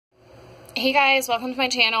Hey guys, welcome to my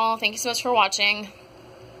channel. Thank you so much for watching.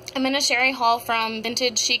 I'm in a Sherry haul from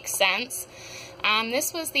Vintage Chic Scents.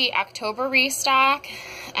 This was the October restock,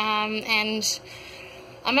 and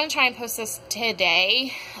I'm going to try and post this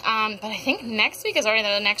today, but I think next week is already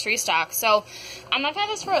the next restock. So I'm not going to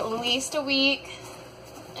have this for at least a week,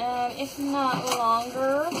 if not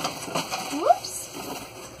longer. Whoops.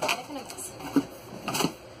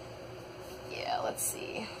 Yeah, let's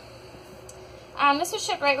see. This was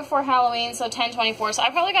shipped right before Halloween, so 10/24, so I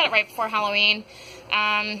probably got it right before Halloween.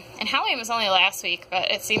 And Halloween was only last week,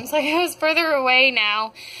 but it seems like it was further away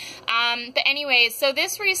now. But anyways, so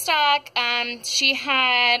this restock, she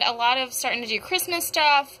had a lot of starting to do Christmas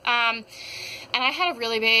stuff, and I had a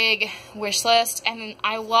really big wish list, and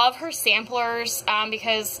I love her samplers,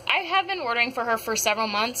 because I have been ordering for her for several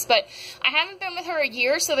months, but I haven't been with her a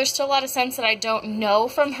year, so there's still a lot of scents that I don't know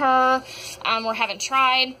from her, or haven't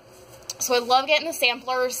tried. So I love getting the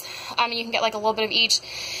samplers. You can get like a little bit of each.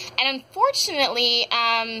 And unfortunately,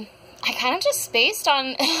 I kind of just spaced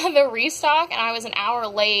on the restock, and I was an hour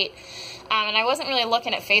late. And I wasn't really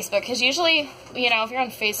looking at Facebook, because usually, you know, if you're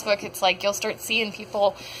on Facebook, it's like you'll start seeing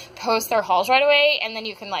people post their hauls right away, and then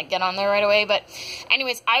you can like get on there right away. But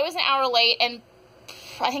anyways, I was an hour late, and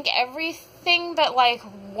I think everything but like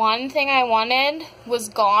one thing I wanted was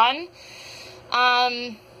gone.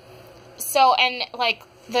 So, and like,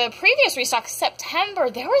 the previous restock, September,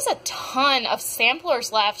 there was a ton of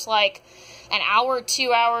samplers left, like an hour,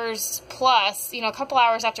 2 hours plus, you know, a couple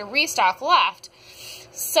hours after restock left.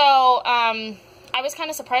 So, I was kind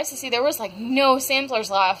of surprised to see there was like no samplers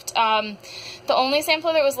left. The only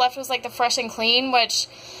sampler that was left was like the Fresh and Clean, which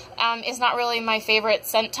is not really my favorite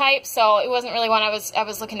scent type, so it wasn't really one I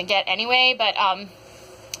was looking to get anyway. But I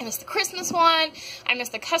missed the Christmas one. I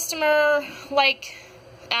missed the customer, like,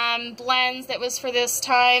 blends that was for this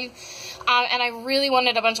time, and I really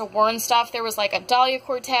wanted a bunch of Warren stuff. There was like a Dahlia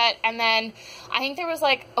Quartet, and then I think there was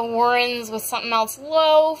like a Warren's with something else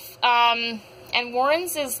loaf, and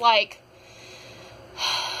Warren's is like,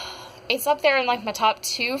 it's up there in like my top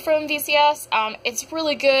 2 from VCS. It's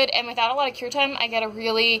really good, and without a lot of cure time, I get a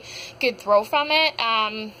really good throw from it.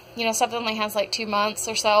 You know, stuff that only has like 2 months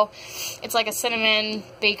or so. It's like a cinnamon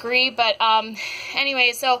bakery, but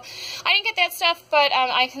anyway, so I didn't get that stuff, but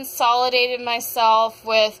I consolidated myself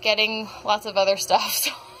with getting lots of other stuff.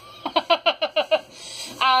 So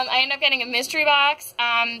I ended up getting a mystery box,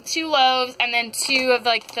 2 loaves, and then 2 of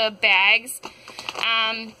like the bags.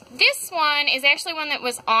 This one is actually one that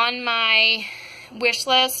was on my wish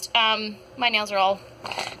list. My nails are all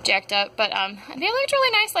jacked up, but they looked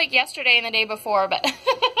really nice like yesterday and the day before, but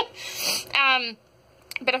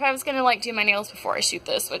but if I was gonna like do my nails before I shoot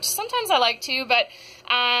this, which sometimes I like to, but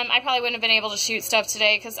I probably wouldn't have been able to shoot stuff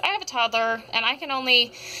today because I have a toddler and I can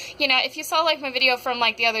only, you know, if you saw like my video from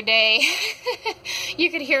like the other day,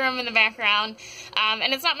 you could hear him in the background,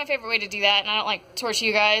 and it's not my favorite way to do that, and I don't like to torture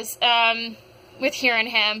you guys with hearing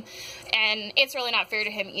him, and it's really not fair to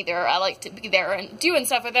him either. I like to be there and doing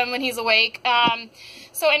stuff with him when he's awake.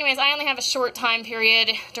 So anyways, I only have a short time period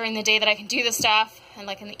during the day that I can do this stuff, and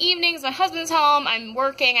like in the evenings, my husband's home, I'm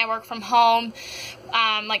working, I work from home,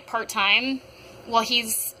 like part-time, while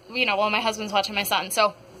he's, you know, while my husband's watching my son,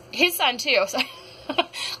 so his son too, so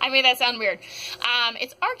I made that sound weird.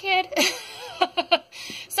 It's our kid.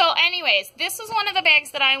 So anyways, this was one of the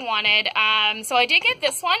bags that I wanted, so I did get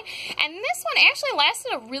this one, and this one actually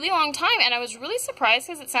lasted a really long time, and I was really surprised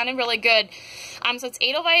because it sounded really good. So it's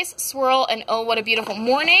Edelweiss, Swirl, and Oh What a Beautiful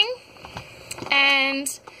Morning, and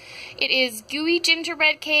it is gooey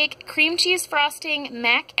gingerbread cake, cream cheese frosting,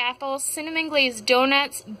 mac apple, cinnamon glazed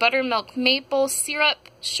donuts, buttermilk maple syrup,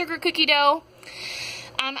 sugar cookie dough.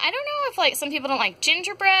 I don't know if like some people don't like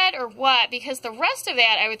gingerbread or what, because the rest of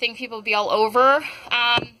that I would think people would be all over.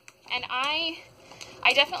 And I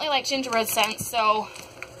definitely like gingerbread scents, so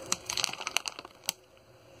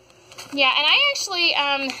yeah. And I actually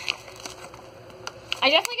I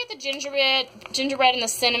definitely get the gingerbread and the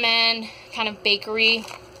cinnamon kind of bakery.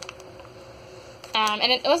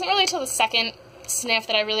 And it wasn't really until the second sniff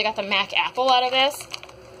that I really got the mac apple out of this.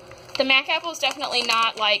 The mac apple is definitely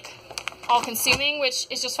not like all-consuming, which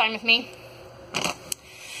is just fine with me.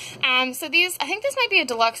 So these, I think this might be a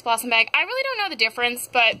deluxe blossom bag. I really don't know the difference,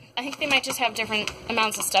 but I think they might just have different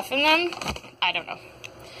amounts of stuff in them. I don't know.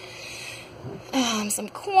 Some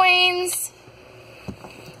coins,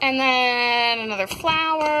 and then another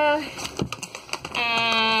flower.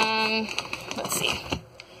 Let's see.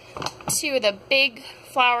 2 of the big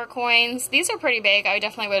flower coins. These are pretty big. I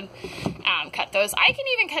definitely would cut those. I can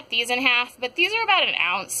even cut these in half, but these are about an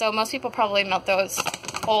ounce, so most people probably melt those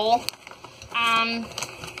whole.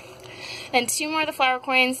 then 2 more of the flower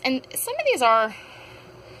coins, and some of these are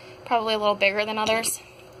probably a little bigger than others.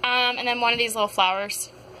 And then 1 of these little flowers.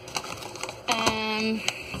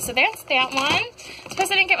 So that's that one.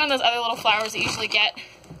 Suppose I didn't get one of those other little flowers that you usually get.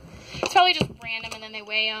 It's probably just random and then they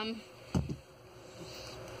weigh them.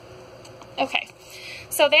 Okay,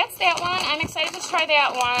 so that's that one. I'm excited to try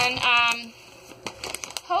that one.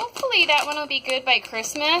 Hopefully that one will be good by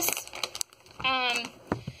Christmas.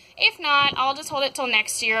 If not, I'll just hold it till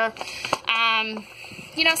next year.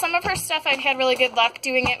 You know, some of her stuff I've had really good luck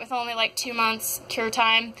doing it with only like 2 months cure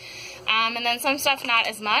time. And then some stuff not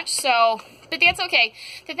as much, so, but that's okay.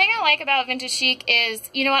 The thing I like about Vintage Chic is,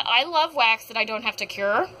 you know what, I love wax that I don't have to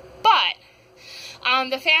cure, but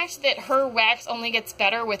the fact that her wax only gets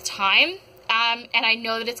better with time, and I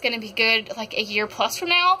know that it's going to be good like a year plus from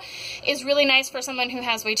now, is really nice for someone who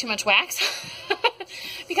has way too much wax.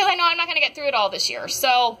 Because I know I'm not going to get through it all this year,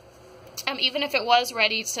 so even if it was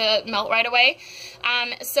ready to melt right away.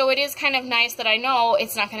 So it is kind of nice that I know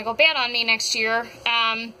it's not going to go bad on me next year.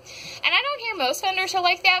 And I don't hear most vendors are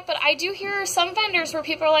like that, but I do hear some vendors where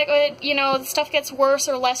people are like, oh, you know, the stuff gets worse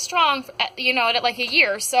or less strong, you know, at like a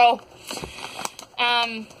year. So,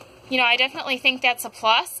 you know, I definitely think that's a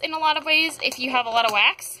plus in a lot of ways if you have a lot of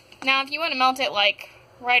wax. Now, if you want to melt it like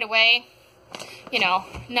right away, you know,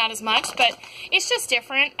 not as much, but it's just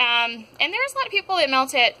different. And there's a lot of people that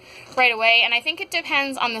melt it right away, and I think it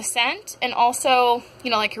depends on the scent and also, you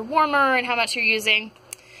know, like your warmer and how much you're using.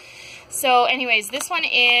 So anyways, this one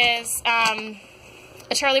is a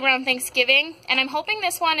Charlie Brown Thanksgiving, and I'm hoping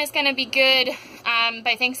this one is going to be good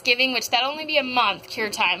by Thanksgiving, which that'll only be a month cure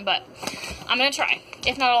time, but I'm going to try.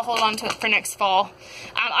 If not, I'll hold on to it for next fall.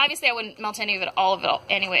 Obviously, I wouldn't melt any of it, all of it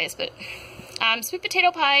anyways, but sweet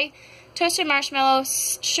potato pie, toasted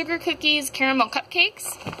marshmallows, sugar cookies, caramel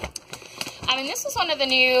cupcakes. And this was one of the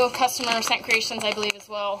new customer scent creations, I believe, as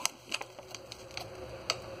well.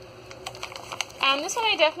 This one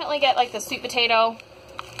I definitely get like the sweet potato.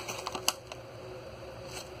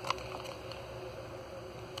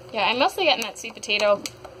 Yeah, I'm mostly getting that sweet potato.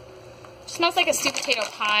 It smells like a sweet potato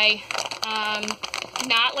pie.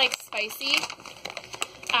 Not like spicy.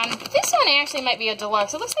 This one actually might be a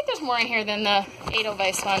deluxe. It looks like there's more in here than the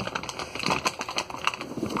Edelweiss one. Do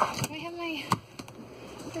I have my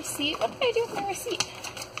receipt? What did I do with my receipt?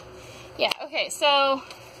 Yeah, okay, so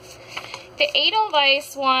the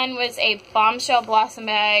Edelweiss one was a bombshell blossom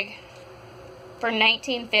bag for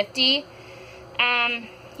 $19.50.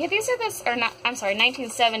 Yeah, these are this, or not, I'm sorry,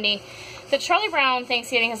 $19.70. The Charlie Brown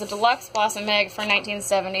Thanksgiving is a deluxe blossom bag for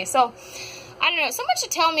 $19.70. So, I don't know, someone should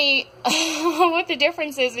tell me what the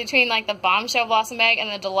difference is between like the bombshell blossom bag and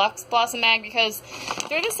the deluxe blossom bag, because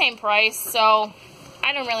they're the same price, so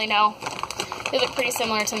I don't really know. They look pretty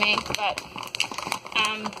similar to me, but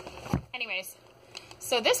anyways.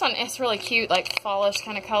 So this one is really cute, like fallish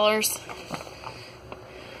kind of colors.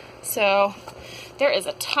 So there is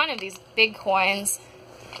a ton of these big coins.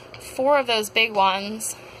 4 of those big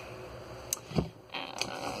ones.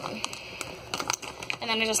 And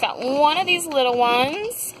then I just got 1 of these little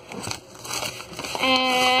ones.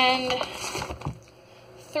 And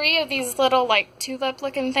 3 of these little like tulip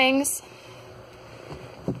looking things.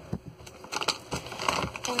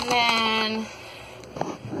 And then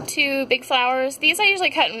 2 big flowers. These I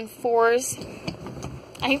usually cut in 4s.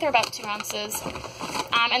 I think they're about 2 ounces.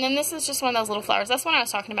 And then this is just one of those little flowers. That's one I was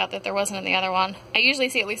talking about that there wasn't in the other one. I usually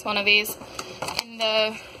see at least one of these in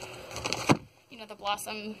the, you know, the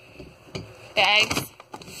blossom bags.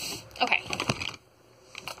 Okay.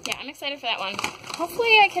 Yeah, I'm excited for that one.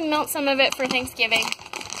 Hopefully I can melt some of it for Thanksgiving.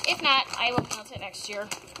 If not, I will melt it next year.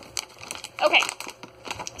 Okay.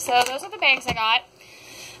 So those are the bags I got.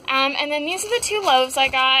 And then these are the 2 loaves I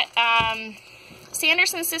got.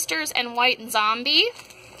 Sanderson Sisters and White Zombie.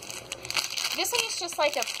 This one is just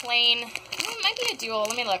like a plain, it might be a dual,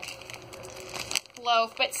 let me look,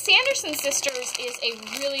 loaf. But Sanderson Sisters is a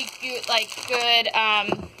really good, like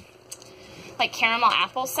caramel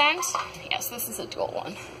apple scent. Yes, this is a dual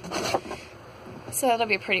one. So that'll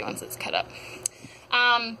be pretty once it's cut up.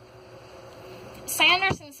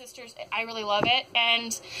 Sanderson Sisters, I really love it.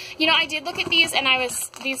 And, you know, I did look at these, and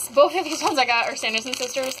both of these ones I got are Sanderson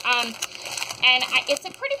Sisters. And it's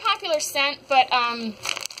a pretty popular scent, but,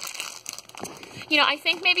 you know, I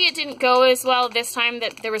think maybe it didn't go as well this time,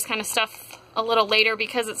 that there was kind of stuff a little later,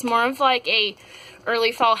 because it's more of like a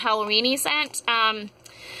early fall Halloween-y scent.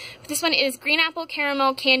 This one is green apple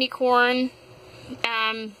caramel candy corn,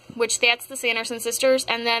 which that's the Sanderson Sisters,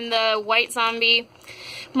 and then the White Zombie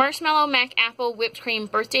marshmallow mac apple whipped cream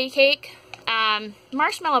birthday cake.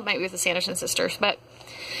 Marshmallow might be with the Sanderson Sisters, but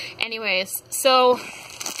anyways, so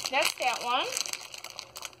that's that one.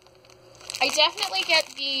 I definitely get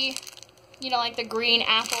the, you know, like the green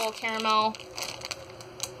apple caramel.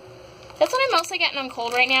 That's what I'm mostly getting on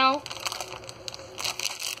cold right now.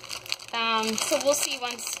 So we'll see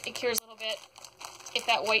once it cures a little bit if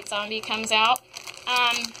that white zombie comes out.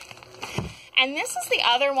 And this is the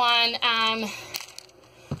other one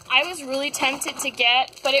I was really tempted to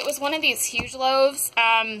get, but it was one of these huge loaves.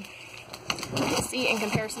 You can see in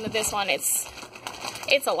comparison to this one, it's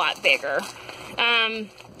a lot bigger.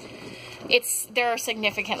 They're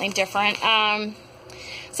significantly different.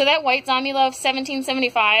 So that white zombie loaf,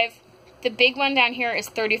 $17.75. The big one down here is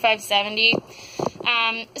 $35.70.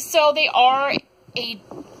 So they are a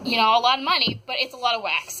lot of money, but it's a lot of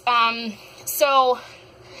wax. So,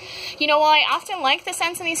 you know, while I often like the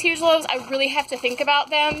scents in these huge loaves, I really have to think about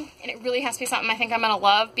them, and it really has to be something I think I'm going to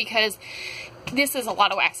love, because this is a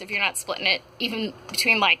lot of wax if you're not splitting it. Even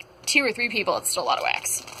between like 2 or 3 people, it's still a lot of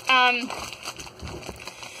wax.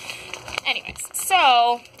 Anyways,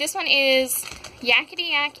 so this one is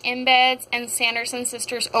Yakety Yak Embeds and Sanderson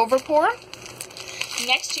Sisters Overpour.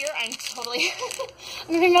 Next year, I'm going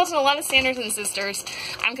to be melting a lot of Sanderson Sisters,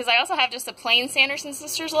 because I also have just a plain Sanderson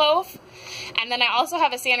Sisters loaf, and then I also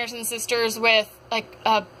have a Sanderson Sisters with like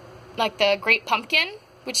the Great Pumpkin,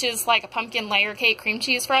 which is like a pumpkin layer cake cream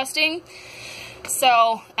cheese frosting.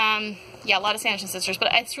 So, yeah, a lot of Sanderson Sisters, but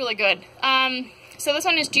it's really good. So this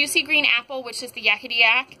one is Juicy Green Apple, which is the Yakety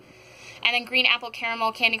Yak, and then Green Apple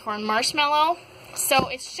Caramel Candy Corn Marshmallow. So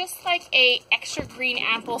it's just like a extra green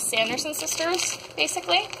apple Sanderson Sisters,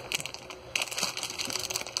 basically.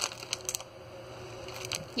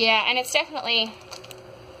 Yeah, and it's definitely,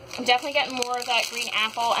 I'm definitely getting more of that green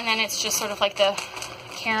apple, and then it's just sort of like the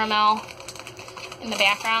caramel in the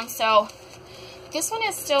background. So this one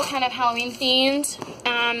is still kind of Halloween themed.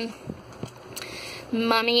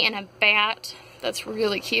 Mummy and a bat. That's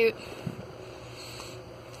really cute.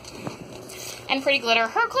 And pretty glitter.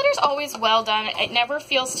 Her glitter's always well done. It never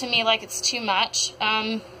feels to me like it's too much.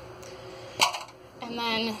 And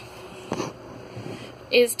then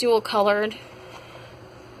is dual colored.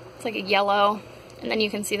 It's like a yellow. And then you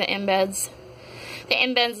can see the embeds. The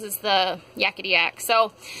embeds is the Yakety Yak.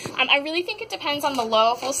 So I really think it depends on the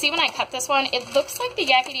loaf. We'll see when I cut this one. It looks like the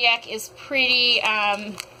Yakety Yak is pretty,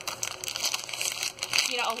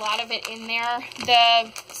 you know, a lot of it in there. The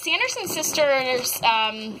Sanderson Sisters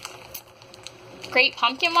Great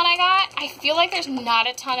Pumpkin one I got, I feel like there's not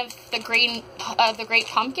a ton of the Great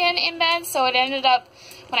Pumpkin embeds, so it ended up,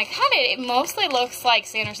 when I cut it, it mostly looks like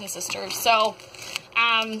Sanderson Sisters. So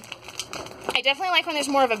I definitely like when there's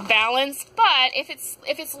more of a balance, but if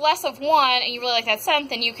it's less of one and you really like that scent,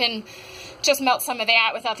 then you can just melt some of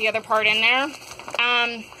that without the other part in there.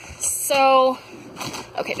 So,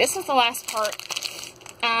 okay, this is the last part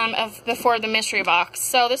before the mystery box.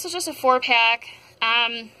 So this is just a 4-pack.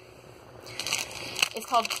 It's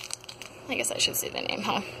called, I guess I should say the name,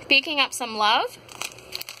 huh? Baking Up Some Love.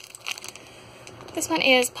 This one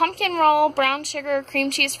is pumpkin roll, brown sugar, cream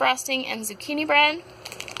cheese frosting, and zucchini bread.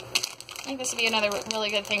 I think this would be another really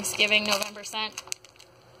good Thanksgiving November scent.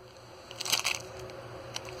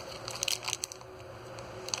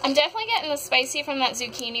 I'm definitely getting the spicy from that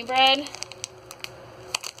zucchini bread.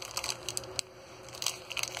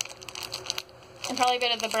 And probably a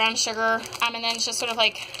bit of the brown sugar. And then it's just sort of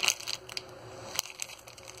like,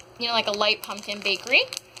 you know, like a light pumpkin bakery.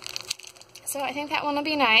 So I think that one will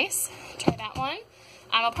be nice. Try that one.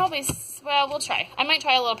 I'll probably, well, we'll try. I might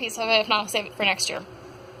try a little piece of it. If not, I'll save it for next year.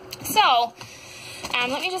 So,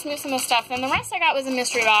 let me just move some of the stuff. Then the rest I got was a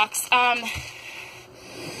mystery box. I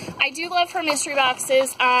do love her mystery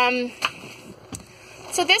boxes.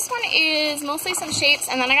 So this one is mostly some shapes,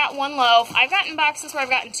 and then I got 1 loaf. I've gotten boxes where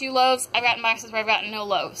I've gotten 2 loaves. I've gotten boxes where I've gotten no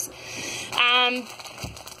loaves.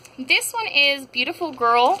 This one is Beautiful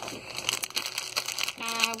Girl,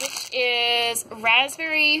 which is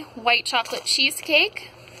raspberry white chocolate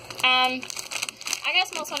cheesecake. I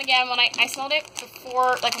guess most one again, when I smelled it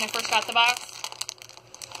before, like when I first got the box,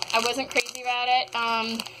 I wasn't crazy about it.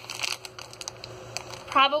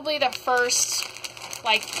 Probably the first,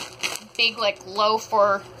 like, big, like, loaf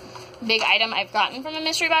or big item I've gotten from a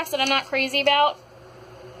mystery box that I'm not crazy about.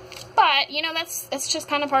 But, you know, that's just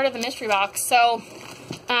kind of part of the mystery box. So,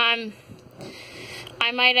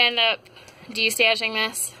 I might end up destashing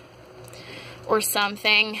this or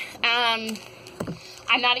something. I'm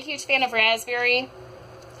not a huge fan of raspberry,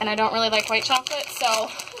 and I don't really like white chocolate, so,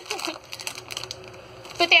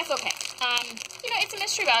 but that's okay. You know, it's a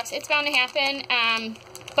mystery box. It's bound to happen,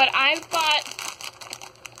 but I've bought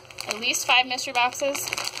at least 5 mystery boxes,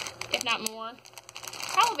 if not more.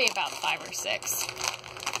 Probably about 5 or 6.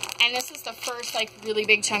 And this is the first, like, really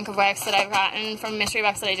big chunk of wax that I've gotten from a mystery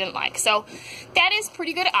box that I didn't like. So that is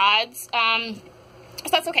pretty good odds. So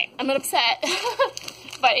that's okay. I'm not upset.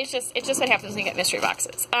 But it's just what happens when you get mystery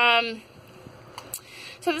boxes.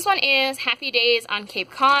 So this one is Happy Days on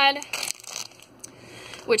Cape Cod,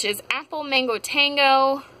 which is Apple Mango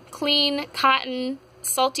Tango, Clean, Cotton,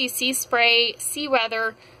 Salty Sea Spray, Sea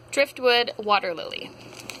Weather, Driftwood, Water Lily.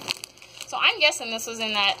 So I'm guessing this was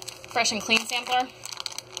in that Fresh and Clean sampler.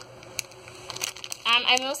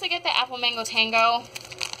 I mostly get the Apple Mango Tango,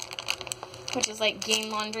 which is like Game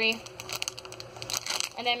Laundry.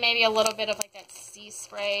 And then maybe a little bit of like that sea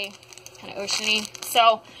spray, kind of oceany.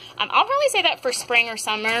 So I'll probably say that for spring or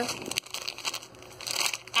summer.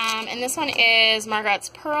 And this one is Margot's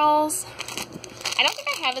Pearls. I don't think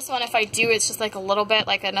I have this one. If I do, it's just like a little bit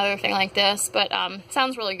like another thing like this, but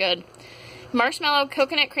sounds really good. Marshmallow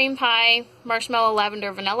Coconut Cream Pie, Marshmallow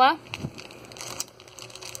Lavender Vanilla.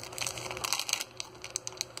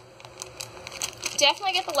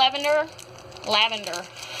 Definitely get the lavender.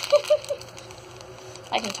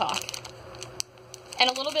 I can talk. And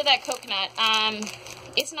a little bit of that coconut.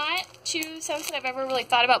 It's not two scents that I've ever really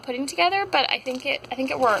thought about putting together, but I think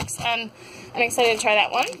it works, and I'm excited to try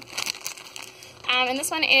that one. And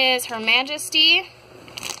this one is Her Majesty,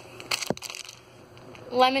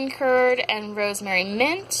 Lemon Curd and Rosemary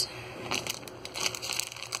Mint.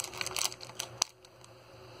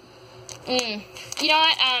 You know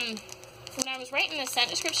what? When I was writing the scent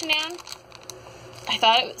description down, I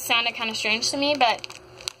thought it sounded kind of strange to me, but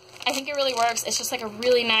I think it really works. It's just like a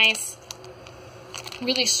really nice,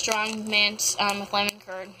 really strong mint with lemon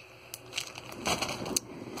curd.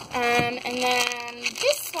 And then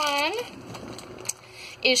this one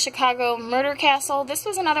is Chicago Murder Castle. This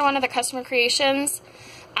was another one of the customer creations.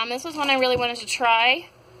 This was one I really wanted to try.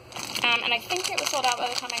 And I think it was sold out by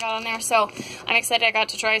the time I got on there, so I'm excited I got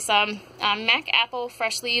to try some. Mac Apple,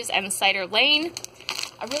 Fresh Leaves, and Cider Lane.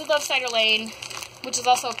 I really love Cider Lane, which is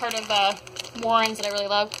also part of the Warrens that I really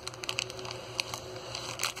love.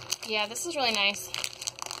 Yeah, this is really nice.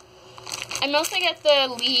 I mostly get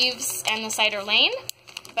the leaves and the Cider Lane,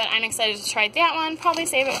 but I'm excited to try that one. Probably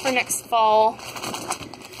save it for next fall.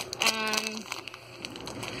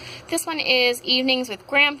 This one is Evenings with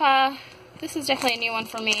Grandpa. This is definitely a new one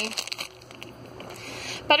for me.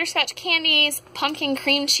 Butterscotch Candies, Pumpkin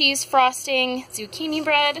Cream Cheese Frosting, Zucchini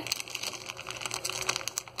Bread.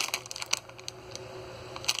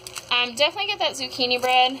 Definitely get that zucchini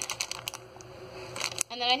bread.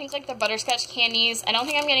 And then I think like the butterscotch candies. I don't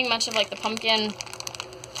think I'm getting much of like the pumpkin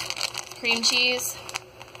cream cheese.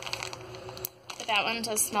 But that one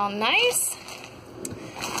does smell nice.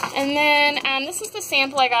 And then this is the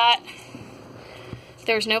sample I got.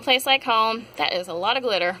 There's No Place Like Home. That is a lot of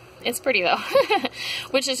glitter. It's pretty though.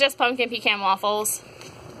 Which is just pumpkin pecan waffles.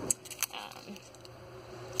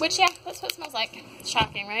 Which, yeah, that's what it smells like.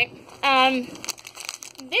 Shocking, right?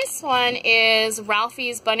 This one is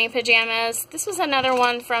Ralphie's Bunny Pajamas. This was another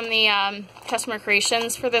one from the customer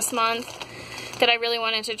creations for this month that I really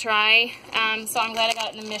wanted to try. So I'm glad I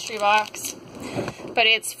got it in a mystery box. But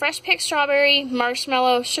it's fresh picked strawberry,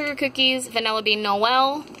 marshmallow, sugar cookies, vanilla bean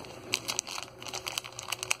Noel.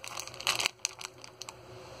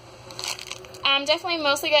 Definitely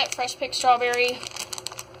mostly get fresh picked strawberry,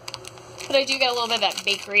 but I do get a little bit of that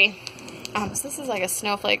bakery. So this is like a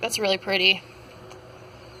snowflake. That's really pretty.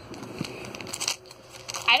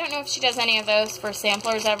 I don't know if she does any of those for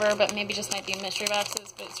samplers ever, but maybe just might be mystery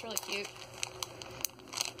boxes, but it's really cute.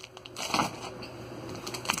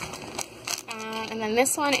 And then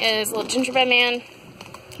this one is Little Gingerbread Man.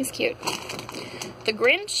 He's cute. The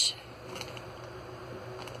Grinch.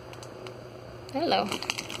 Hello.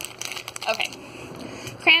 Okay.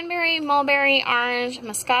 Cranberry, mulberry, orange,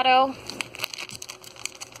 Moscato.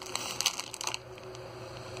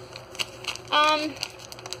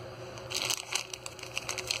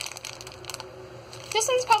 This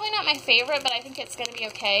one's probably not my favorite, but I think it's going to be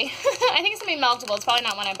okay. I think it's going to be meltable. It's probably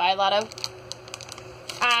not one I buy a lot of.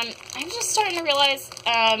 I'm just starting to realize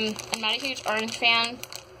I'm not a huge orange fan,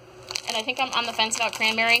 and I think I'm on the fence about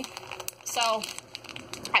cranberry. So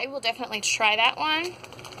I will definitely try that one,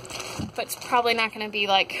 but it's probably not going to be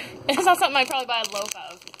like, it's not something I'd probably buy a loaf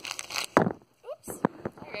of. Oops,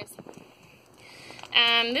 there it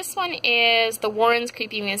is. This one is the Warrens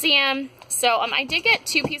Creepy Museum. So I did get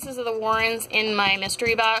 2 pieces of the Warrens in my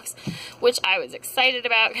mystery box, which I was excited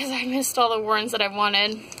about because I missed all the Warrens that I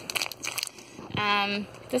wanted.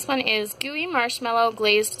 This one is Gooey Marshmallow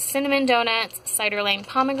Glazed Cinnamon Donuts, Cider Lane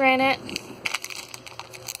Pomegranate.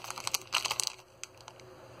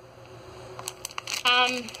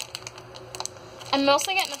 I'm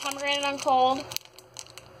mostly getting the pomegranate on cold.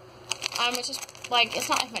 which is like, it's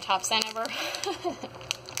not like my top scent ever.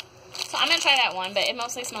 So I'm gonna try that one, but it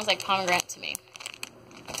mostly smells like pomegranate to me.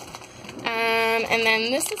 And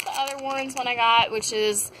then this is the other Warren's one I got, which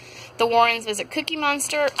is the Warren's Visit Cookie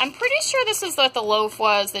Monster. I'm pretty sure this is what the loaf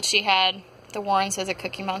was that she had, the Warren's Visit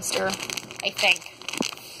Cookie Monster, I think.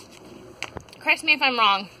 Correct me if I'm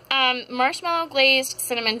wrong. Marshmallow glazed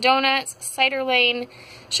cinnamon donuts, cider lane,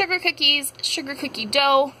 sugar cookies, sugar cookie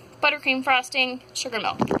dough, buttercream frosting, sugar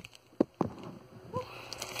milk.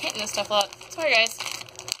 Hitting this stuff up. Sorry, guys.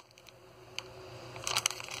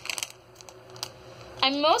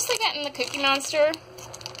 I'm mostly getting the Cookie Monster.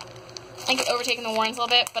 I think it's overtaking the Warren's a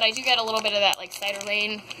little bit, but I do get a little bit of that like cider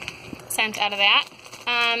lane scent out of that.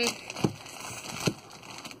 A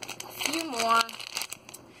few more.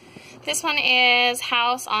 This one is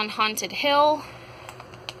House on Haunted Hill.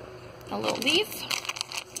 A little leaf.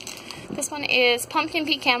 This one is Pumpkin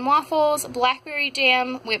Pecan Waffles, Blackberry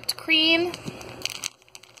Jam, Whipped Cream.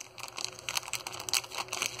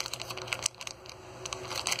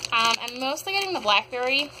 I'm mostly getting the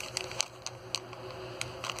blackberry.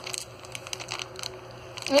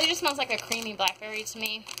 It really just smells like a creamy blackberry to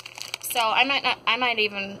me. So I might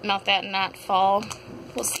even melt that and not fall.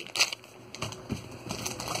 We'll see.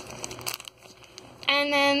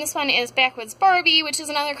 And then this one is Backwoods Barbie, which is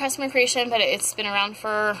another customer creation, but it's been around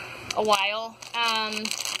for a while.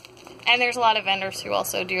 And there's a lot of vendors who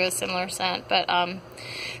also do a similar scent, but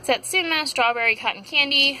Satsuma Strawberry Cotton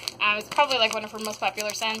Candy. It's probably like one of her most popular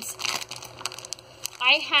scents.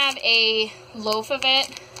 I have a loaf of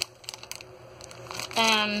it.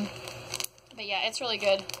 But yeah, it's really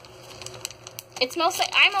good. It's mostly,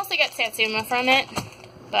 I mostly get Satsuma from it,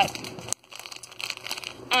 but,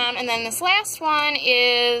 and then this last one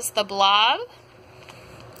is the Blob.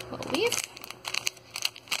 Little leaf.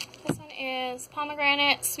 This one is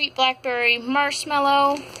pomegranate, sweet blackberry,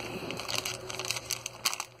 marshmallow.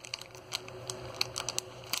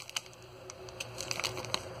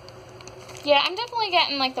 Yeah, I'm definitely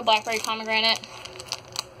getting like the blackberry pomegranate.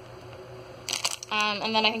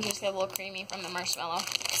 And then I think you just get a little creamy from the marshmallow.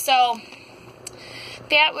 So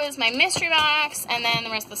that was my mystery box, and then the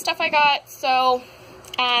rest of the stuff I got. So,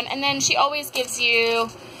 and then she always gives you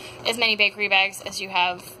as many bakery bags as you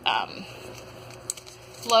have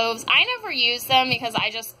loaves. I never use them because I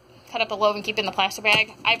just cut up a loaf and keep it in the plastic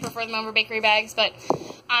bag. I prefer them over bakery bags, but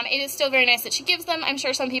it is still very nice that she gives them. I'm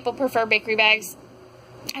sure some people prefer bakery bags.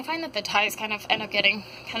 I find that the ties kind of end up getting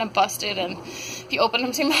kind of busted, and if you open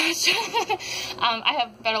them too much, I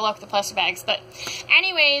have better luck with the plastic bags. But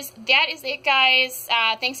anyways, that is it, guys.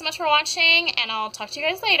 Thanks so much for watching, and I'll talk to you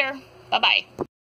guys later. Bye-bye.